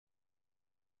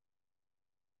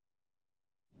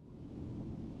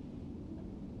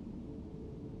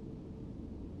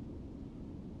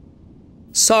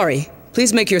Sorry.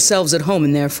 Please make yourselves at home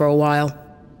in there for a while.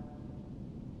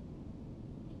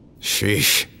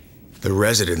 Sheesh. The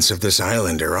residents of this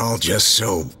island are all just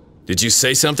so... Did you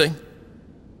say something?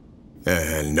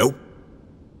 Nope.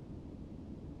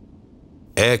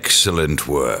 Excellent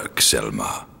work,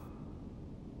 Selma.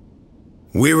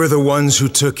 We were the ones who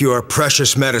took your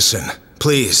precious medicine.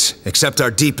 Please, accept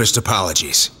our deepest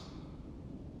apologies.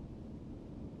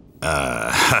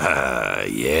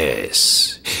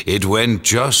 Yes. It went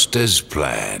just as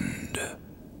planned.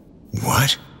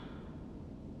 What?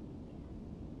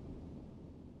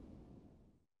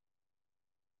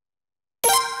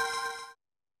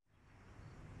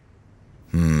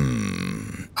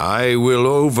 I will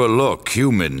overlook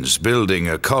humans building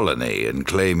a colony and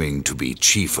claiming to be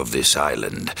chief of this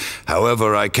island.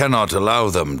 However, I cannot allow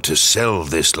them to sell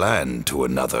this land to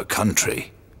another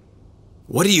country.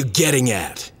 What are you getting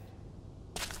at?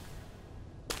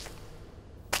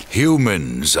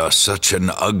 Humans are such an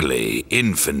ugly,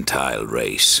 infantile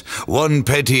race. One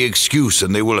petty excuse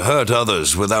and they will hurt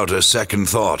others without a second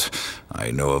thought.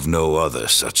 I know of no other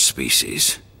such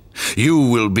species. You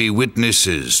will be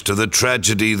witnesses to the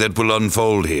tragedy that will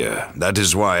unfold here. That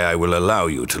is why I will allow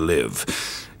you to live.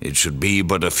 It should be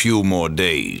but a few more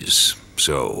days,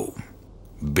 so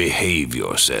behave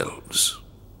yourselves.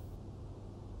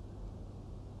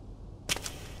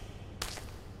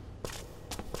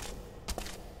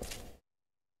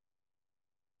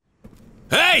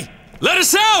 Hey! Let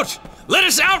us out! Let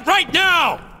us out right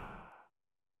now!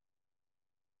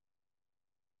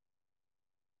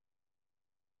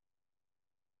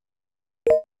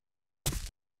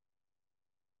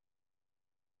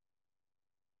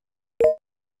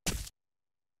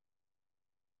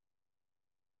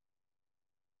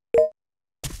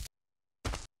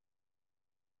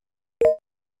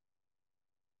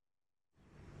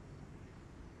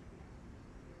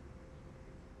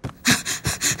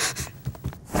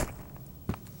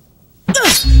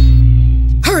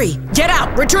 Hurry! Get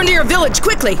out! Return to your village,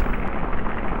 quickly!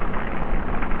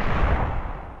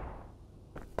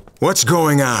 What's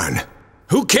going on?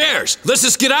 Who cares? Let's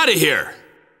just get out of here!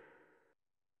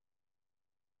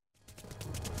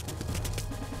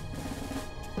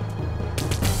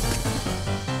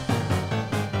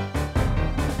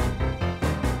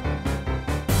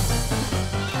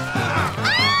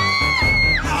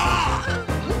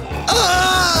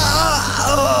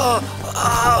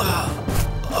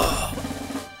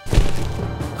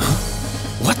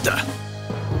 What the?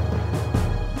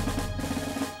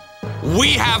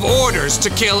 We have orders to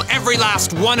kill every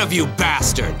last one of you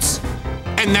bastards.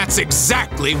 And that's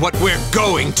exactly what we're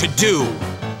going to do.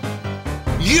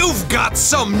 You've got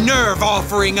some nerve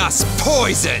offering us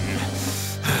poison!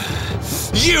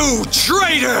 You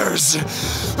traitors!